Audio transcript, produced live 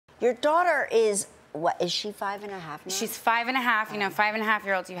Your daughter is, what, is she 5.5 now? She's 5.5. You know,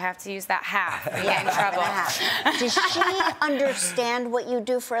 5.5-year-olds, you have to use that half. You get in trouble. Does she understand what you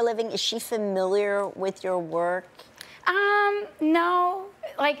do for a living? Is she familiar with your work? No.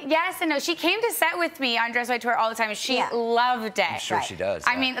 Like, yes and no. She came to set with me on Dress White Tour all the time. She loved it. I'm sure she does.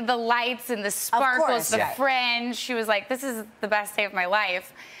 I mean, the lights and the sparkles, the fringe. She was like, this is the best day of my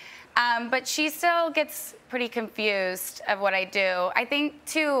life. But she still gets pretty confused of what I do. I think,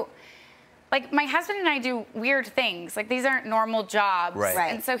 too, like, my husband and I do weird things. Like, these aren't normal jobs.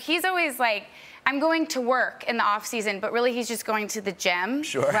 Right. And so he's always like, I'm going to work in the off season, but really he's just going to the gym.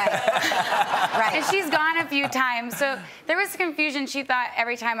 Sure. Right. And she's gone a few times. So there was confusion. She thought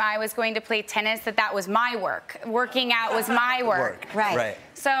every time I was going to play tennis that was my work. Working out was my work. Right.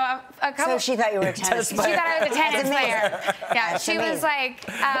 So a couple. So she thought you were a tennis player. She thought I was a tennis player. Yeah. That's she was like,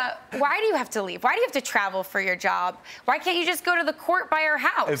 why do you have to leave? Why do you have to travel for your job? Why can't you just go to the court by your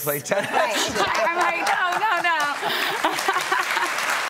house? And play tennis. I'm like,